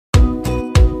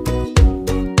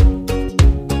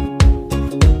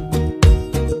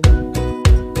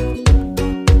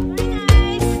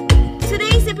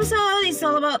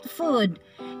food.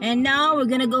 And now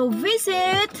we're gonna go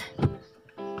visit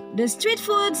the street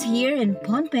foods here in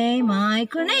Pohnpei,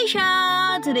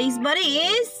 Micronesia. Today's buddy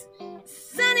is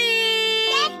Sunny.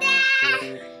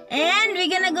 And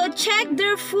we're gonna go check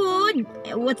their food,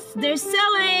 what they're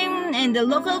selling, and the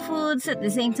local foods at the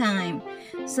same time.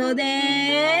 So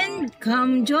then,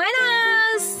 come join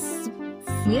us.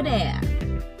 See you there.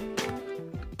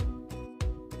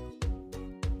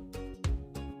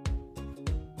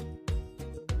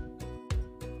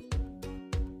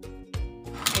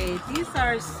 Okay, these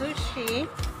are sushi.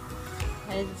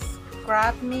 It's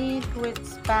crab meat with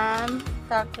spam,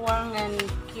 takwang, and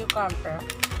cucumber.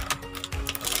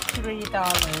 $3.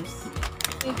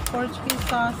 Big Portuguese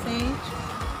sausage,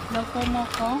 loco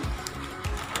moco.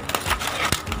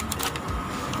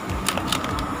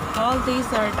 All these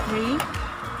are $3.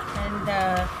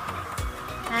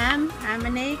 And ham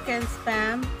and egg, and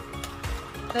spam.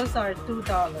 Those are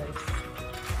 $2.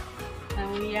 And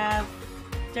we have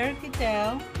turkey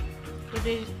tail,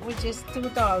 which is $2,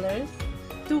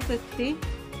 $2.50.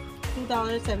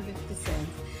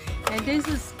 And this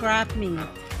is crab meat.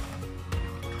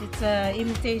 It's a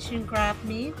imitation crab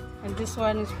meat, and this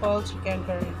one is called chicken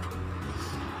curry.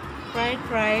 Fried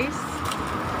rice,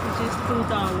 which is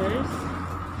 $2.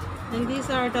 And these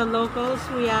are the locals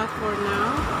we have for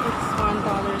now. It's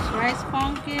 $1. Rice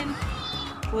pumpkin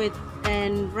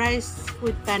and rice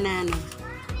with banana.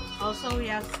 Also, we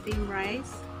have steamed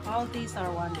rice. All these are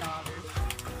 $1.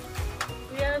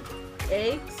 We have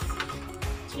eggs,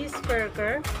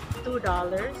 cheeseburger, $2,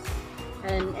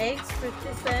 and eggs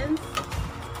 50 cents.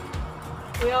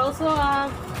 We also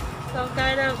have some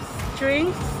kind of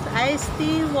drinks, iced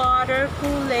tea, water,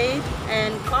 Kool-Aid,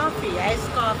 and coffee, iced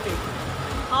coffee,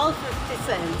 all 50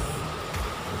 cents.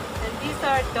 And these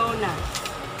are donuts,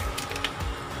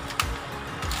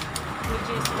 which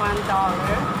is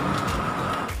 $1.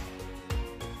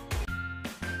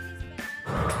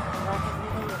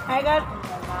 I got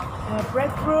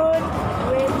breadfruit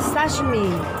with sashimi.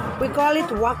 We call it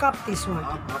wakap, this one.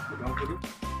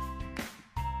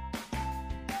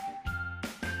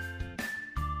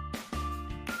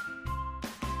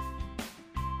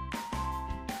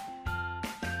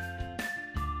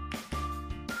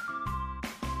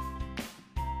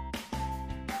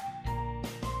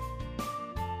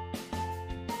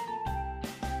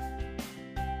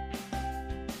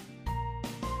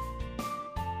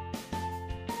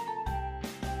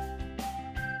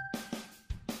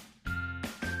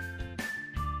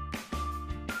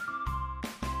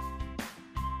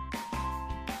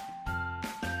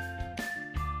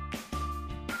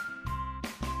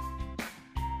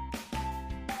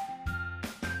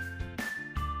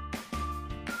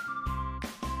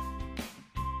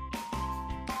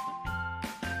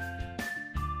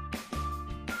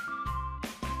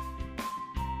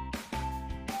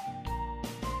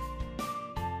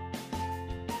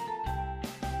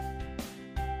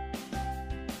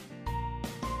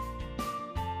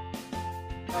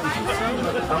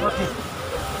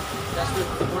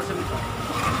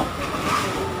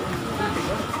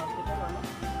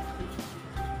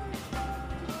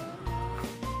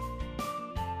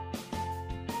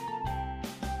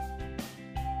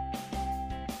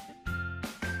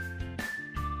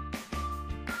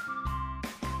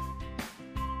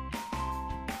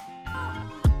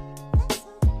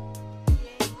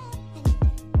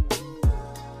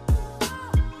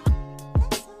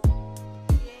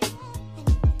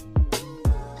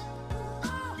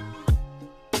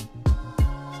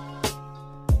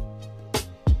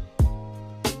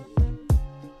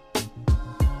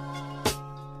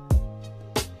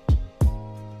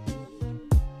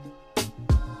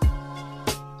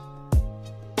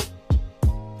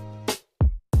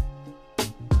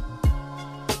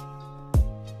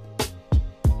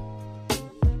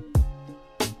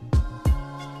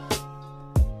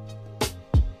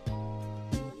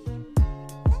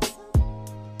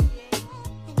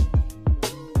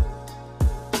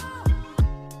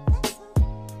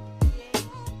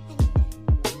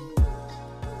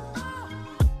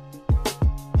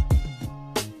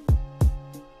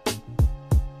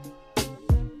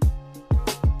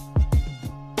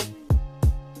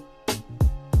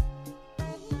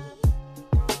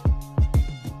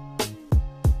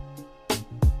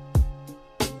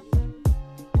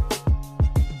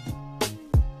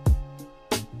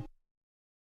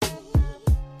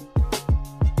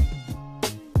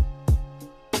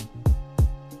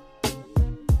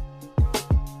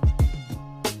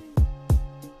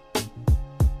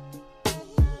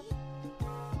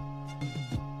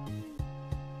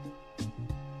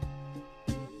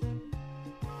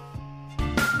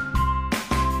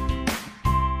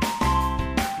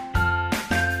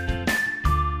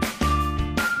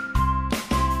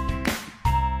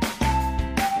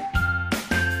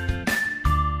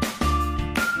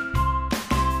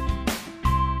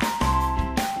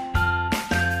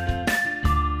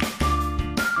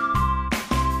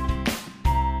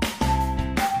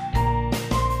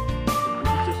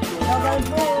 Thailand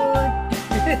food.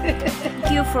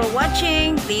 Thank you for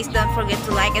watching. Please don't forget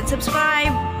to like and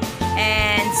subscribe.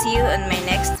 And see you on my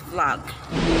next vlog.